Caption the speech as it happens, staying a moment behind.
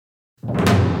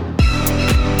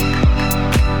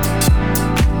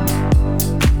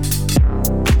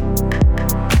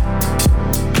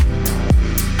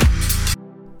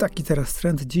teraz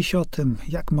trend. Dziś o tym,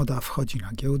 jak moda wchodzi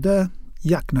na giełdę,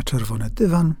 jak na czerwony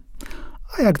dywan,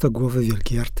 a jak do głowy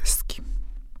wielkiej artystki.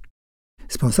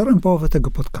 Sponsorem połowy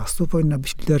tego podcastu powinna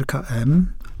być literka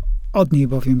M. Od niej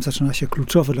bowiem zaczyna się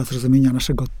kluczowe dla zrozumienia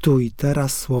naszego tu i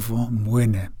teraz słowo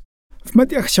młyny. W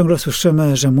mediach ciągle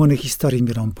słyszymy, że młyny historii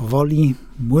mielą powoli,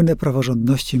 młyny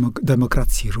praworządności i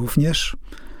demokracji również.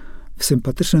 W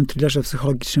sympatycznym thrillerze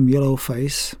psychologicznym Yellow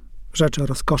Face, rzecz o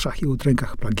rozkoszach i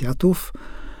udrękach plagiatów,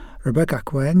 Rebecca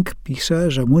Quenk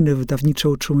pisze, że młyny wydawnicze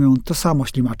utrzymują to samo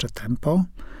ślimacze tempo.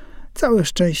 Całe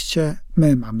szczęście,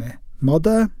 my mamy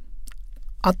modę,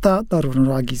 a ta dla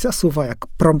równowagi zasuwa jak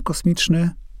prom kosmiczny,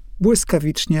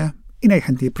 błyskawicznie i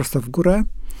najchętniej prosto w górę.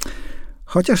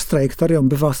 Chociaż z trajektorią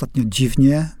bywa ostatnio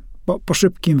dziwnie, bo po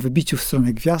szybkim wybiciu w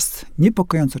stronę gwiazd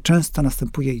niepokojąco często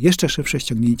następuje jeszcze szybsze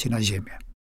ściągnięcie na ziemię.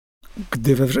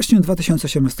 Gdy we wrześniu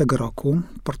 2018 roku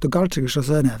Portugalczyk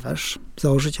José Neves,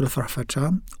 założyciel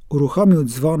Farfetcha, uruchomił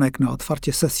dzwonek na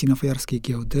otwarcie sesji nowojorskiej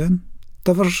giełdy,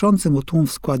 towarzyszący mu tłum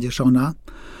w składzie żona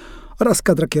oraz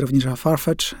kadra kierownicza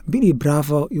Farfetch bili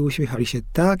brawo i uśmiechali się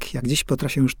tak, jak dziś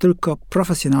potrafią już tylko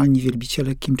profesjonalni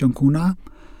wielbiciele Kim Jong-una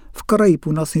w Korei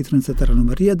Północnej trendsettera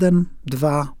numer 1,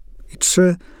 2 i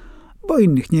 3, bo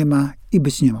innych nie ma i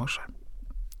być nie może.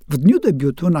 W dniu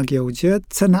debiutu na giełdzie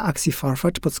cena akcji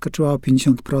Farfetch podskoczyła o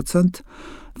 50%,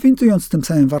 windując tym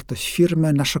samym wartość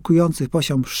firmy na szokujący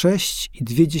poziom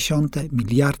 $6,2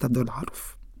 miliarda.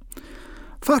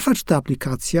 Farfetch to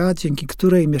aplikacja, dzięki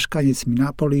której mieszkaniec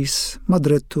Minneapolis,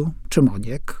 Madrytu czy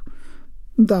Moniek,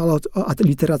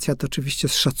 literacja to oczywiście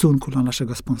z szacunku dla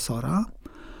naszego sponsora,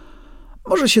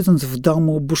 może siedząc w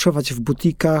domu buszować w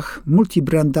butikach,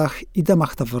 multibrandach i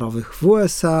domach towarowych w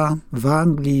USA, w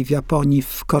Anglii, w Japonii,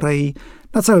 w Korei,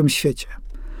 na całym świecie.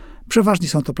 Przeważnie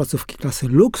są to placówki klasy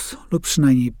luks lub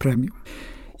przynajmniej premium.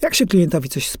 Jak się klientowi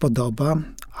coś spodoba,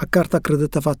 a karta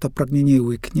kredytowa to pragnienie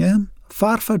łyknie,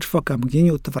 Farfetch w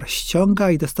okamgnieniu towar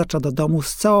ściąga i dostarcza do domu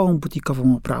z całą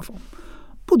butikową oprawą.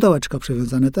 Pudełeczko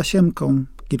przewiązane tasiemką,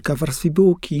 kilka warstw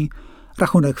bułki,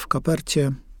 rachunek w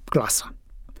kopercie, klasa.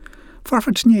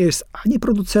 Farfetch nie jest ani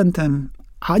producentem,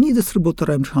 ani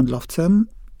dystrybutorem czy handlowcem.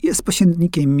 Jest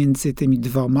pośrednikiem między tymi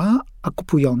dwoma, a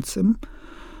kupującym.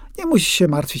 Nie musi się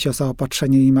martwić o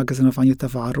zaopatrzenie i magazynowanie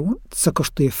towaru, co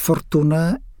kosztuje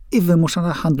fortunę i wymusza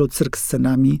na handlu cyrk z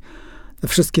cenami,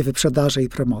 wszystkie wyprzedaże i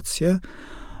promocje.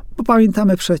 Bo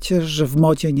pamiętamy przecież, że w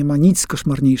modzie nie ma nic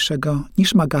koszmarniejszego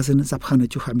niż magazyn zapchany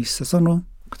ciuchami z sezonu,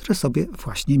 który sobie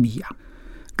właśnie mija.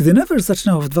 Gdy Neves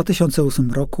zaczynał w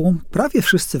 2008 roku, prawie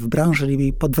wszyscy w branży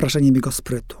byli pod wrażeniem jego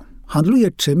sprytu.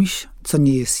 Handluje czymś, co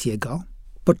nie jest jego,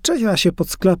 podczepia się pod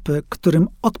sklepy, którym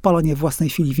odpalenie własnej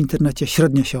chwili w internecie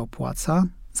średnio się opłaca,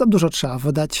 za dużo trzeba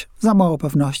wydać, za mało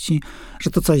pewności, że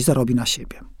to coś zarobi na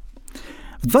siebie.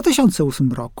 W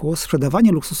 2008 roku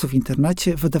sprzedawanie luksusu w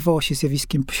internecie wydawało się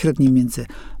zjawiskiem pośrednim między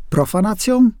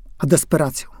profanacją a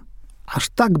desperacją. Aż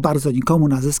tak bardzo nikomu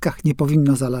na zyskach nie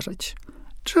powinno zależeć.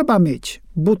 Trzeba mieć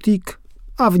butik,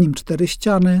 a w nim 4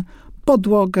 ściany,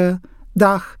 podłogę,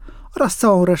 dach oraz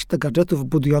całą resztę gadżetów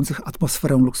budujących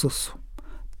atmosferę luksusu.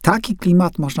 Taki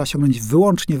klimat można osiągnąć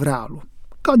wyłącznie w realu.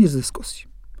 Koniec dyskusji.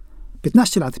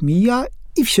 15 lat mija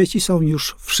i w sieci są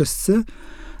już wszyscy,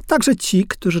 także ci,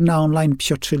 którzy na online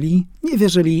psioczyli, nie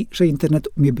wierzyli, że internet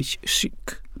umie być chic.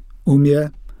 Umie,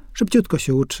 szybciutko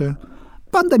się uczy.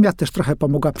 Pandemia też trochę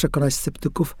pomogła przekonać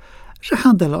sceptyków, że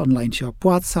handel online się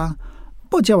opłaca,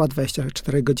 bo działa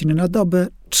 24 godziny na dobę,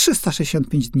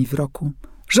 365 dni w roku.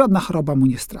 Żadna choroba mu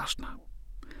nie straszna.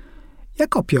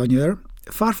 Jako pionier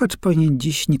Farfetch powinien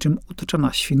dziś niczym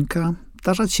utoczona świnka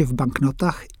tarzać się w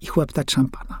banknotach i chłeptać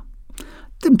szampana.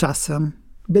 Tymczasem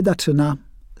biedaczyna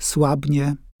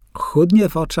słabnie, chudnie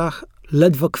w oczach,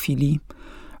 ledwo kwili.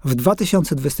 W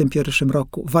 2021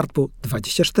 roku wart był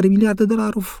 $24 miliardy,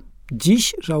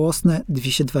 dziś żałosne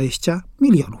 220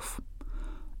 milionów.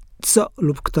 Co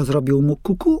lub kto zrobił mu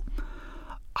kuku?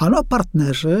 Ano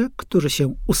partnerzy, którzy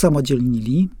się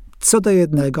usamodzielnili, co do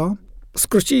jednego,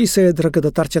 skrócili sobie drogę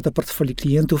dotarcia do portfeli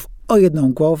klientów o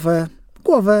jedną głowę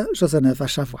José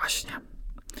Nevesa właśnie.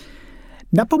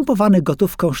 Napompowany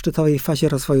gotówką w szczytowej fazie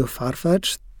rozwoju Farfetch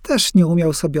też nie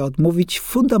umiał sobie odmówić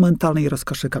fundamentalnej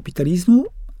rozkoszy kapitalizmu,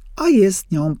 a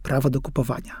jest nią prawo do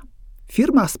kupowania.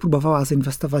 Firma spróbowała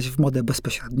zainwestować w modę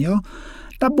bezpośrednio,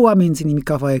 nabyła m.in.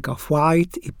 kawałek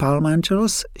Off-White i Palm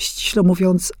Angels, ściśle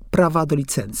mówiąc prawa do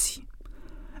licencji.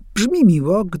 Brzmi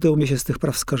miło, gdy umie się z tych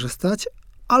praw skorzystać,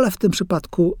 ale w tym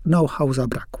przypadku know-how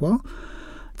zabrakło,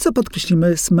 co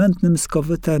podkreślimy smętnym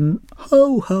skowytem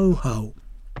ho, ho, ho.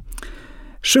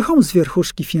 Szychom z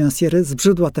wierchuszki finansjery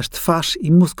zbrzydła też twarz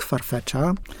i mózg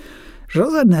Farfetcha.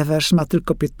 José Neves ma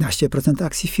tylko 15%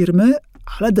 akcji firmy,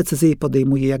 ale decyzję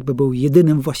podejmuje, jakby był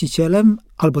jedynym właścicielem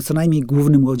albo co najmniej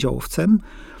głównym udziałowcem,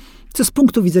 co z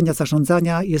punktu widzenia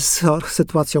zarządzania jest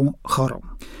sytuacją chorą.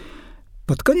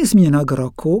 Pod koniec minionego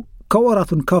roku koło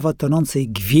ratunkowe tonącej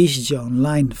gwieździe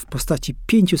online w postaci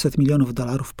 $500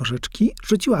 milionów pożyczki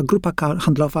rzuciła grupa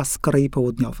handlowa z Korei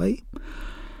Południowej.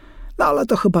 No ale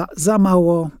to chyba za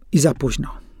mało i za późno.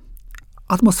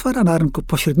 Atmosfera na rynku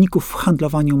pośredników w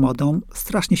handlowaniu modą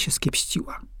strasznie się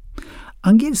skiepściła.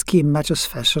 Angielski Matches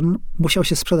Fashion musiał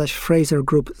się sprzedać Fraser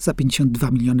Group za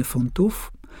 $52 miliony.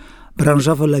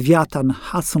 Branżowy lewiatan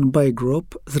Hudson Bay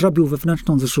Group zrobił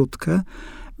wewnętrzną zrzutkę,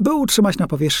 by utrzymać na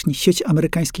powierzchni sieć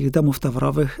amerykańskich domów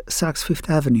towarowych Saks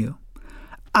Fifth Avenue.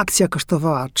 Akcja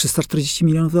kosztowała $340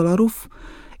 milionów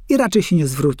i raczej się nie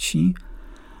zwróci,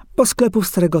 bo sklepów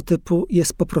starego typu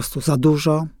jest po prostu za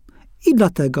dużo i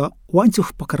dlatego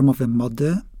łańcuch pokarmowy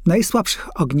mody najsłabszych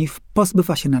ogniw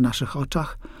pozbywa się na naszych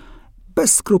oczach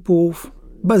bez skrupułów,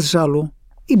 bez żalu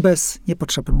i bez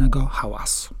niepotrzebnego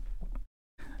hałasu.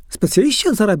 Specjaliści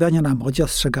od zarabiania na modzie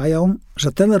ostrzegają,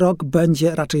 że ten rok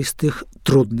będzie raczej z tych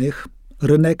trudnych.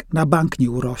 Rynek na bank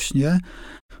nie urośnie,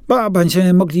 bo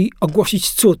będziemy mogli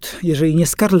ogłosić cud, jeżeli nie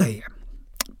skarleje.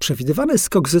 Przewidywany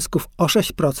skok zysków o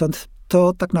 6%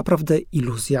 to tak naprawdę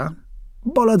iluzja,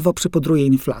 bo ledwo przypudruje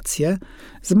inflację.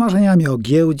 Z marzeniami o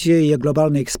giełdzie i o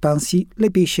globalnej ekspansji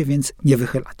lepiej się więc nie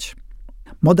wychylać.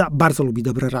 Moda bardzo lubi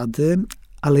dobre rady,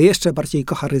 ale jeszcze bardziej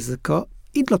kocha ryzyko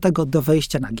i dlatego do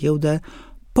wejścia na giełdę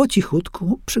po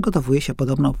cichutku przygotowuje się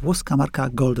podobno włoska marka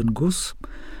Golden Goose,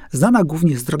 znana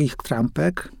głównie z drogich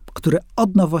trampek, które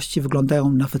od nowości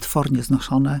wyglądają na wytwornie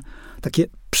znoszone, takie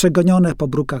przegonione po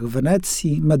brukach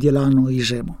Wenecji, Mediolanu i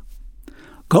Rzymu.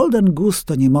 Golden Goose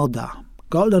to nie moda,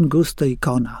 Golden Goose to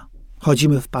ikona.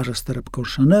 Chodzimy w parze z torebką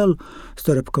Chanel, z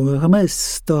torebką Hermes,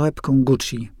 z torebką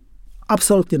Gucci.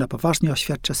 Absolutnie na poważnie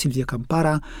oświadcza Silvia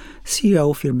Campara,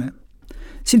 CEO firmy.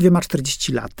 Silvia ma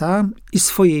 40 lata i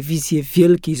swoje wizje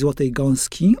wielkiej złotej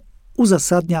gąski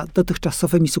uzasadnia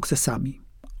dotychczasowymi sukcesami.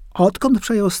 Odkąd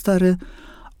przejął stery,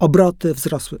 obroty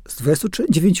wzrosły z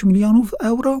 29 milionów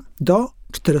euro do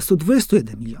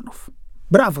 421 milionów.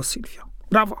 Brawo, Silvio,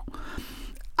 brawo!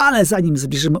 Ale zanim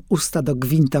zbliżymy usta do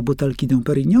gwinta butelki Dom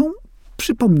Perignon,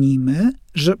 przypomnijmy,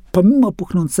 że pomimo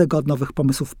puchnącego od nowych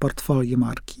pomysłów portfolio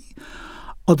marki,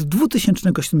 od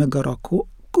 2007 roku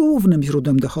głównym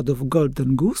źródłem dochodów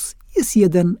Golden Goose jest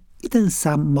jeden i ten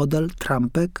sam model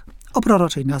trampek o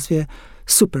proroczej nazwie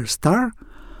Superstar,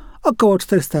 około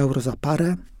 400 euro za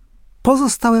parę.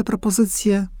 Pozostałe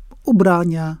propozycje,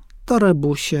 ubrania,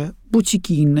 torebusie,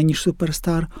 buciki inne niż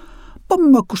Superstar,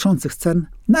 pomimo kuszących cen,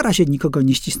 na razie nikogo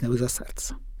nie ścisnęły za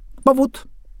serce. Powód?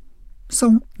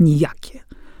 Są nijakie.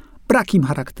 Brak im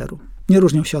charakteru. Nie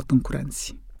różnią się od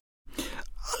konkurencji.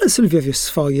 Ale Sylwia wie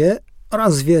swoje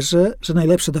oraz wierzy, że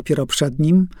najlepsze dopiero przed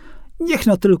nim. Niech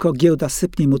no tylko giełda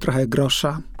sypnie mu trochę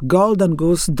grosza. Golden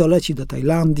Goose doleci do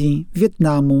Tajlandii,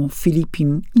 Wietnamu,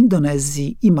 Filipin,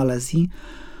 Indonezji i Malezji,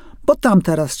 bo tam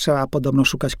teraz trzeba podobno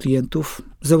szukać klientów.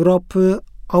 Z Europy,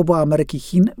 obu Ameryki,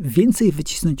 Chin więcej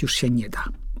wycisnąć już się nie da.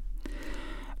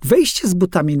 Wejście z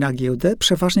butami na giełdę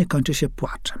przeważnie kończy się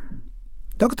płaczem.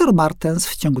 Dr Martens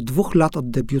w ciągu 2 lat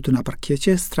od debiutu na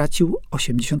parkiecie stracił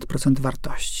 80%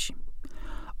 wartości.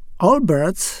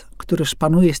 Allbirds, który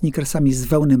szpanuje sneakersami z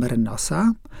wełny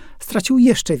Merinosa, stracił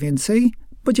jeszcze więcej,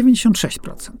 bo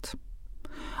 96%.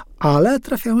 Ale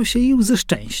trafiają się i łzy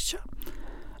szczęścia.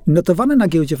 Notowany na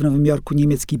giełdzie w Nowym Jorku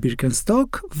niemiecki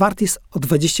Birkenstock wart jest o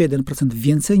 21%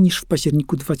 więcej niż w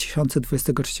październiku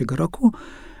 2023 roku,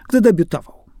 gdy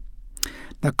debiutował.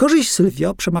 Na korzyść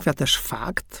Sylwio przemawia też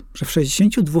fakt, że w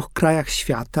 62 krajach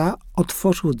świata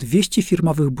otworzył 200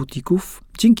 firmowych butików,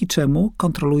 dzięki czemu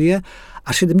kontroluje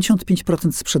aż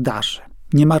 75% sprzedaży.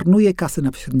 Nie marnuje kasy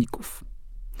na pośredników.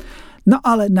 No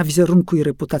ale na wizerunku i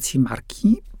reputacji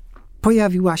marki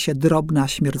pojawiła się drobna,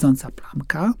 śmierdząca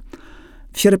plamka.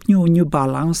 W sierpniu New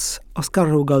Balance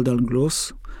oskarżył Golden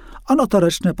Goose o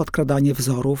notoryczne podkradanie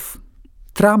wzorów.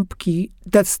 Trampki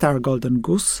Dead Star Golden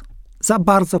Goose za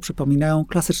bardzo przypominają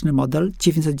klasyczny model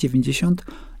 990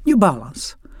 New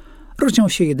Balance. Różnią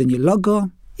się jedynie logo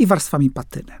i warstwami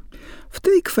patyny. W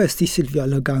tej kwestii Sylwia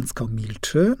elegancko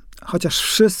milczy, chociaż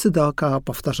wszyscy dookoła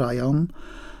powtarzają,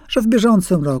 że w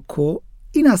bieżącym roku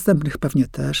i następnych pewnie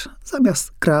też,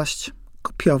 zamiast kraść,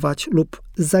 kopiować lub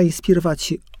zainspirować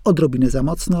się odrobinę za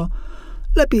mocno,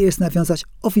 lepiej jest nawiązać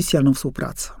oficjalną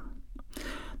współpracę.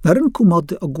 Na rynku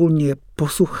mody ogólnie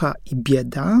posłucha i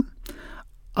bieda,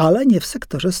 ale nie w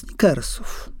sektorze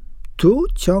sneakersów. Tu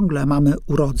ciągle mamy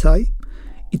urodzaj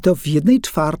i to w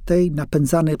 1/4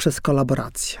 napędzany przez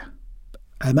kolaboracje.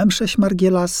 MM6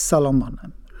 Margiela z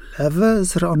Salomonem, Lewe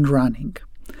z On Running,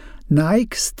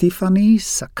 Nike z Tiffany,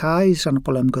 Taki z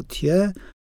Jean-Paulem Gaultier,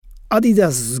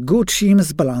 Adidas z Gucci'm,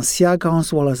 z Balenciagą,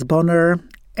 z Wallace Bonner,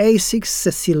 Asics z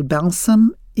Cecil Benson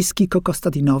i z Kiko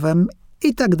Kostadinowem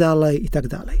i tak dalej, i tak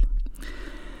dalej.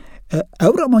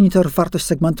 Euromonitor wartość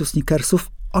segmentu sneakersów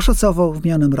oszacował w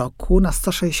minionym roku na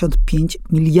 $165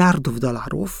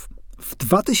 miliardów. W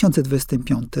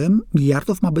 2025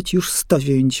 miliardów ma być już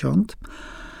 190.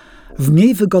 W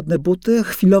mniej wygodne buty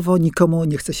chwilowo nikomu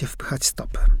nie chce się wpychać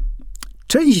stopy.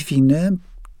 Część winy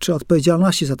czy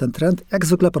odpowiedzialności za ten trend jak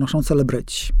zwykle ponoszą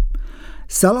celebryci.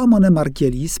 Salomony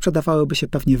Margieli sprzedawałyby się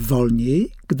pewnie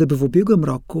wolniej, gdyby w ubiegłym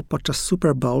roku podczas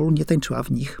Super Bowl nie tańczyła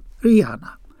w nich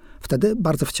Rihanna. Wtedy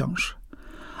bardzo wciąż.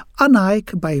 A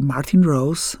Nike by Martin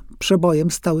Rose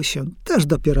przebojem stały się też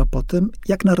dopiero po tym,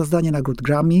 jak na rozdanie nagród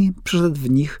Grammy przyszedł w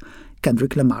nich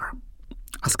Kendrick Lamar.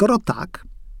 A skoro tak,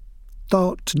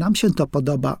 to czy nam się to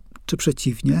podoba, czy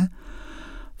przeciwnie,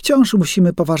 wciąż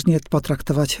musimy poważnie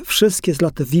potraktować wszystkie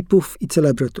zloty VIP-ów i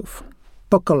celebrytów.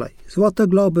 Po kolei. Złote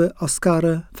Globy,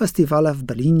 Oscary, festiwale w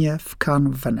Berlinie, w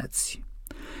Cannes, w Wenecji.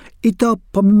 I to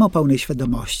pomimo pełnej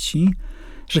świadomości,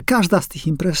 że każda z tych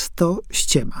imprez to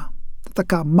ściema. To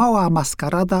taka mała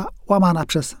maskarada łamana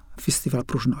przez festiwal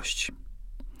próżności.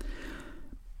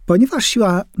 Ponieważ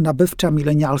siła nabywcza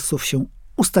milenialsów się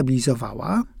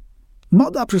ustabilizowała,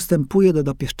 moda przystępuje do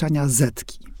dopieszczania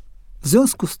zetki. W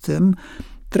związku z tym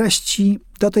treści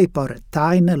do tej pory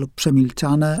tajne lub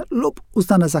przemilczane lub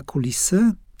uznane za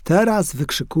kulisy teraz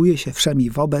wykrzykuje się wszemi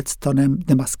wobec tonem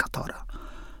demaskatora.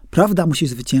 Prawda musi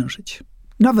zwyciężyć,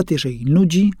 nawet jeżeli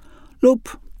nudzi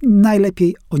lub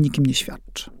najlepiej o nikim nie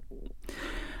świadczy.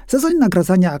 Sezon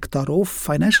nagradzania aktorów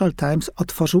Financial Times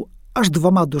otworzył aż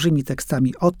 2 dużymi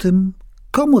tekstami o tym,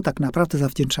 komu tak naprawdę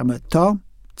zawdzięczamy to,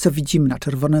 co widzimy na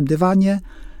czerwonym dywanie,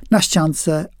 na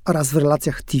ściance oraz w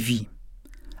relacjach TV.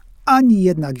 Ani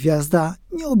jedna gwiazda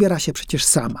nie ubiera się przecież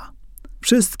sama.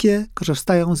 Wszystkie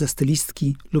korzystają ze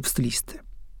stylistki lub stylisty.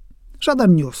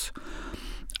 Żaden news.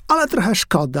 Ale trochę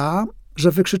szkoda,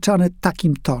 że wykrzyczany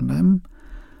takim tonem,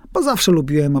 bo zawsze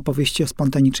lubiłem opowieści o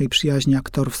spontanicznej przyjaźni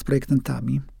aktorów z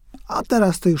projektantami. A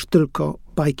teraz to już tylko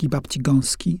bajki babci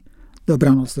Gąski.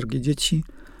 Dobranoc, drogie dzieci.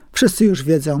 Wszyscy już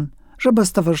wiedzą, że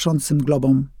bez towarzyszącym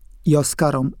Globom i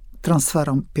Oscarom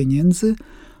transferom pieniędzy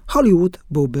Hollywood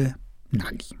byłby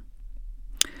nagi.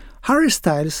 Harry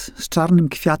Styles z czarnym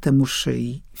kwiatem u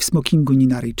szyi w smokingu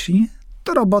Nina Ricci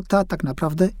to robota tak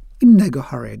naprawdę innego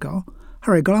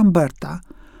Harry'ego Lamberta,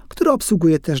 który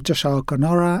obsługuje też Josha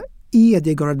O'Connora i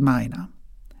Ediego Redmayna.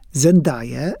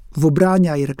 Zendaya w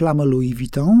ubrania i reklamę Louis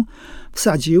Vuitton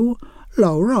wsadził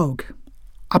Low Rogue,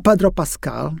 a Pedro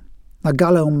Pascal na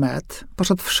galę Met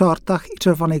poszedł w shortach i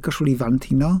czerwonej koszuli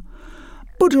Valentino,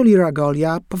 bo Julie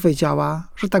Ragolia powiedziała,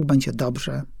 że tak będzie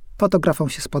dobrze, fotografom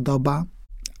się spodoba,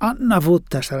 a na wód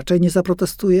też raczej nie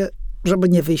zaprotestuje, żeby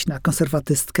nie wyjść na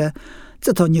konserwatystkę,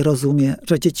 co to nie rozumie,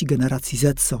 że dzieci generacji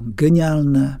Z są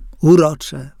genialne,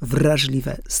 urocze,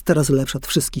 wrażliwe, 100 razy lepsze od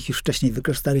wszystkich już wcześniej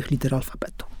wykorzystanych liter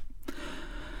alfabetu.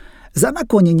 Za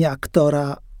nakłonienie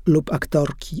aktora lub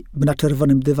aktorki, by na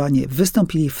czerwonym dywanie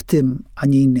wystąpili w tym, a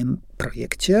nie innym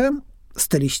projekcie,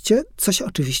 styliście coś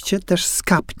oczywiście też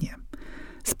skapnie.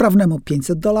 Sprawnemu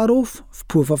 $500,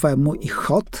 wpływowemu i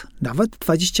hot nawet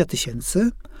 20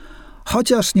 000,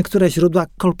 chociaż niektóre źródła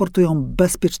kolportują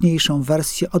bezpieczniejszą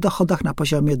wersję o dochodach na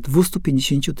poziomie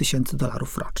 $250 000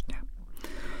 rocznie.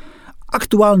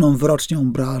 Aktualną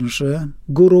wyrocznią branży,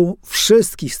 guru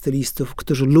wszystkich stylistów,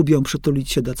 którzy lubią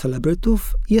przytulić się do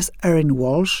celebrytów, jest Erin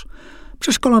Walsh,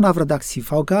 przeszkolona w redakcji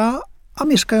Vogue'a, a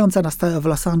mieszkająca na stałe w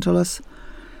Los Angeles,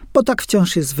 bo tak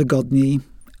wciąż jest wygodniej.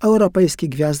 Europejskie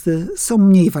gwiazdy są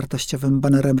mniej wartościowym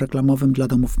banerem reklamowym dla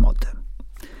domów mody.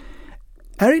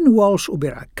 Erin Walsh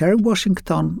ubiera Kerry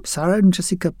Washington, Sarah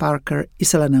Jessica Parker i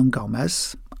Selenę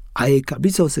Gomez, a jej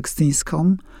kablicą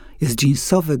sekstyńską jest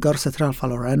jeansowy gorset Ralpha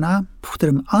Laurena, w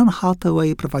którym Anne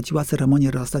Hathaway prowadziła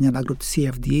ceremonię rozdania nagród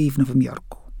CFDA w Nowym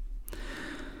Jorku.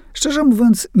 Szczerze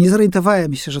mówiąc, nie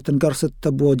zorientowałem się, że ten gorset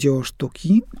to było dzieło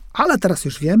sztuki, ale teraz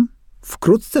już wiem,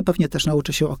 wkrótce pewnie też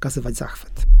nauczę się okazywać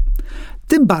zachwyt.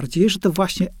 Tym bardziej, że to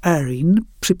właśnie Erin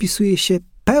przypisuje się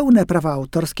pełne prawa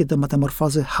autorskie do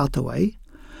metamorfozy Hathaway,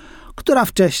 która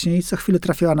wcześniej co chwilę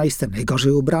trafiała na listę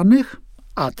najgorzej ubranych,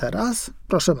 a teraz,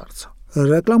 proszę bardzo,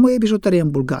 reklamuje biżuterię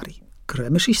Bułgarii,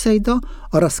 kremy Shiseido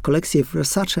oraz kolekcję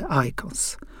Versace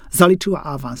Icons. Zaliczyła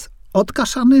awans od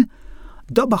kaszany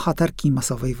do bohaterki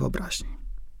masowej wyobraźni.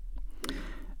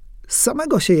 Z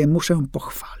samego się je muszę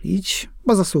pochwalić,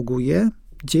 bo zasługuje.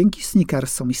 Dzięki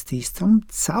sneakersom i stylistom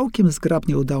całkiem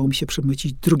zgrabnie udało mi się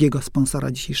przemycić drugiego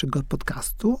sponsora dzisiejszego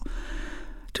podcastu,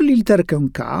 czyli literkę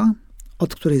K,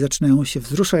 od której zaczynają się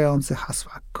wzruszające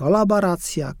hasła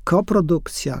kolaboracja,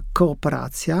 koprodukcja,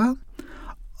 kooperacja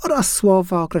oraz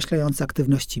słowa określające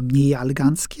aktywności mniej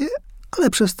eleganckie, ale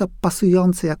przez to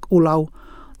pasujące jak ulał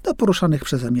do poruszanych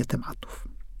przeze mnie tematów.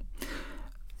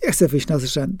 Nie chcę wyjść na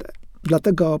zrzędę,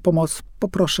 dlatego o pomoc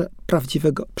poproszę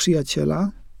prawdziwego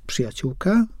przyjaciela,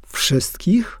 przyjaciółkę,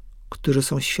 wszystkich, którzy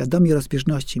są świadomi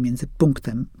rozbieżności między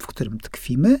punktem, w którym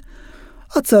tkwimy,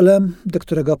 a celem, do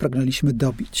którego pragnęliśmy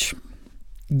dobić.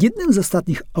 Jednym z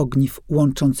ostatnich ogniw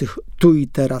łączących tu i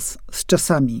teraz z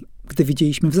czasami, gdy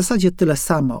wiedzieliśmy w zasadzie tyle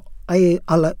samo,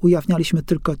 ale ujawnialiśmy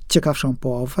tylko ciekawszą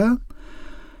połowę,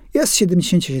 jest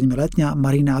 77-letnia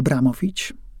Marina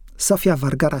Abramowicz, Sofia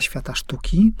Wargara świata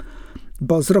sztuki,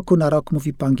 bo z roku na rok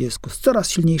mówi po angielsku z coraz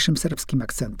silniejszym serbskim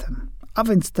akcentem. A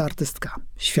więc ta artystka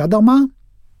świadoma,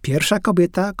 pierwsza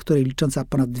kobieta, której licząca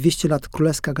ponad 200 lat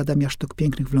Królewska Akademia Sztuk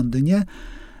Pięknych w Londynie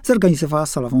zorganizowała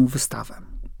salową wystawę.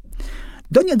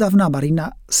 Do niedawna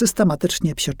Marina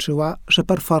systematycznie psioczyła, że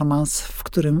performance, w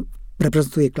którym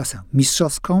reprezentuje klasę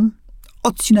mistrzowską,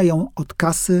 odcina ją od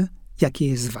kasy, jakiej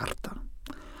jest warta.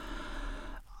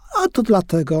 A to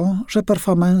dlatego, że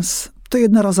performance to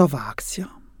jednorazowa akcja.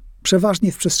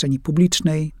 Przeważnie w przestrzeni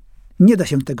publicznej, nie da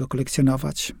się tego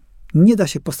kolekcjonować, nie da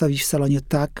się postawić w salonie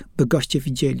tak, by goście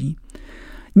widzieli.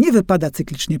 Nie wypada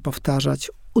cyklicznie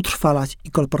powtarzać, utrwalać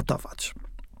i kolportować.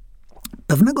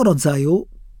 Pewnego rodzaju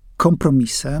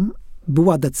kompromisem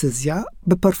była decyzja,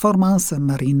 by performance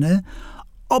Mariny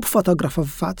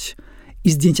obfotografować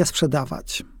i zdjęcia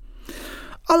sprzedawać.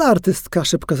 Ale artystka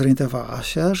szybko zorientowała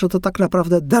się, że to tak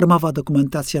naprawdę darmowa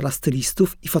dokumentacja dla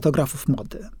stylistów i fotografów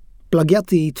mody.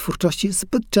 Plagiaty jej twórczości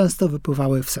zbyt często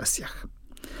wypływały w sesjach.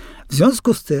 W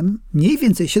związku z tym, mniej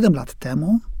więcej 7 lat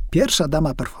temu, pierwsza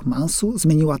dama performansu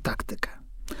zmieniła taktykę.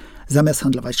 Zamiast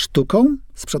handlować sztuką,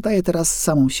 sprzedaje teraz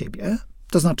samą siebie,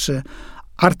 to znaczy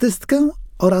artystkę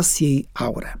oraz jej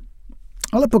aurę.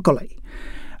 Ale po kolei.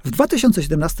 W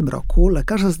 2017 roku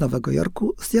lekarze z Nowego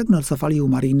Jorku zdiagnozowali u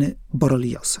Mariny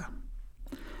boreliozę.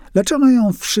 Leczono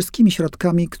ją wszystkimi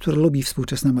środkami, które lubi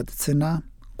współczesna medycyna,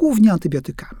 głównie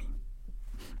antybiotykami.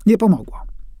 Nie pomogło.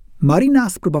 Marina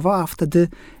spróbowała wtedy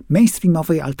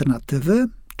mainstreamowej alternatywy,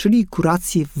 czyli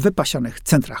kuracji w wypasionych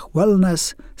centrach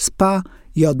wellness, spa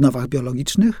i odnowach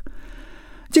biologicznych,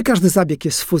 gdzie każdy zabieg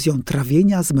jest fuzją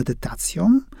trawienia z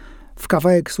medytacją. W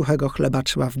kawałek suchego chleba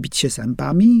trzeba wbić się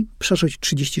zębami, przeżyć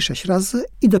 36 razy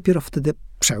i dopiero wtedy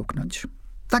przełknąć.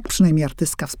 Tak przynajmniej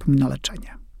artystka wspomina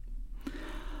leczenie.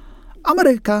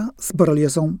 Ameryka z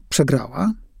boreliozą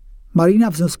przegrała.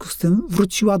 Marina w związku z tym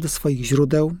wróciła do swoich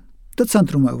źródeł, do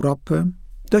centrum Europy,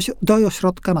 do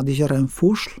ośrodka nad jeziorem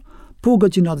Fuszl, pół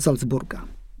godziny od Salzburga.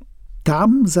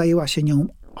 Tam zajęła się nią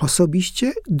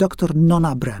osobiście dr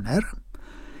Nona Brenner,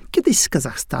 kiedyś z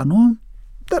Kazachstanu,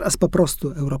 teraz po prostu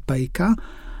Europejka,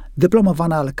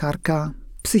 dyplomowana lekarka,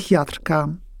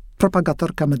 psychiatrka,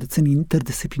 propagatorka medycyny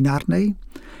interdyscyplinarnej.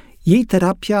 Jej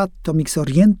terapia to miks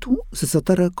orientu z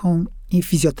ezoteryką i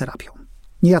fizjoterapią.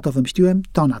 Nie ja to wymyśliłem,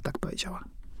 to ona tak powiedziała.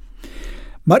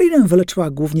 Marinę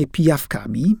wyleczyła głównie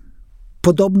pijawkami.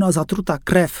 Podobno zatruta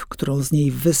krew, którą z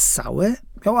niej wyssały,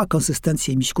 miała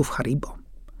konsystencję miśków Haribo.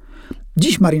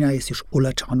 Dziś Marina jest już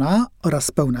uleczona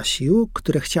oraz pełna sił,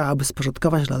 które chciałaby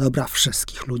spożytkować dla dobra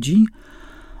wszystkich ludzi,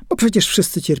 bo przecież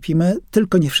wszyscy cierpimy,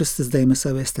 tylko nie wszyscy zdajemy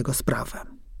sobie z tego sprawę.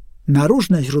 Na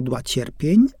różne źródła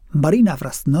cierpień Marina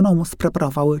wraz z Noną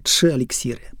spreparowały 3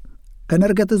 eliksiry.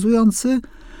 Energetyzujący,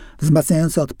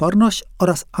 wzmacniający odporność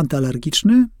oraz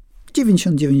antyalergiczny,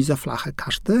 99 za flachę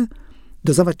każdy.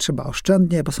 Dozować trzeba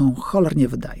oszczędnie, bo są cholernie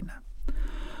wydajne.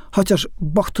 Chociaż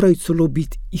Boh Trójcu lubi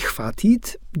i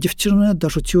chwatit, dziewczyny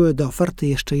dorzuciły do oferty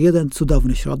jeszcze jeden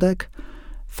cudowny środek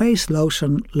 – Face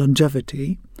Lotion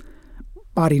Longevity.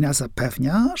 Marina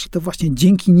zapewnia, że to właśnie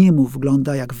dzięki niemu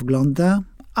wygląda jak wygląda,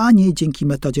 a nie dzięki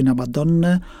metodzie na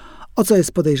Madonnę, o co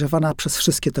jest podejrzewana przez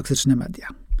wszystkie toksyczne media.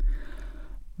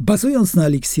 Bazując na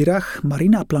eliksirach,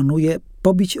 Marina planuje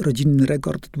pobić rodzinny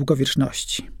rekord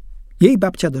długowieczności. Jej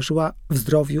babcia dożyła w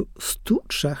zdrowiu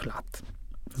 103 lat.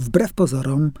 Wbrew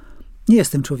pozorom, nie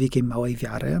jestem człowiekiem małej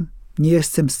wiary, nie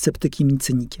jestem sceptykiem i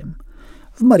cynikiem.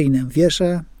 W Marinę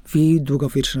wierzę, w jej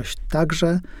długowieczność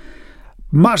także.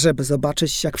 Marzę, by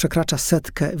zobaczyć, jak przekracza 100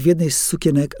 w jednej z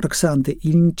sukienek Roxandy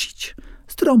Ilničić,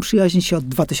 z którą przyjaźni się od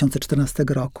 2014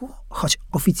 roku, choć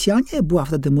oficjalnie była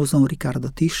wtedy muzą Riccardo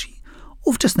Tisci,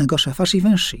 ówczesnego szefa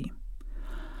Givenchy.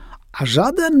 A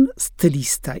żaden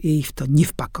stylista jej w to nie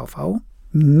wpakował,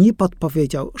 nie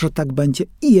podpowiedział, że tak będzie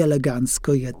i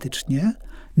elegancko, i etycznie.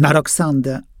 Na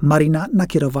Roxandę Marina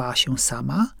nakierowała się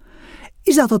sama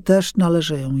i za to też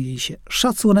należą jej się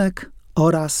szacunek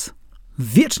oraz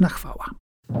wieczna chwała.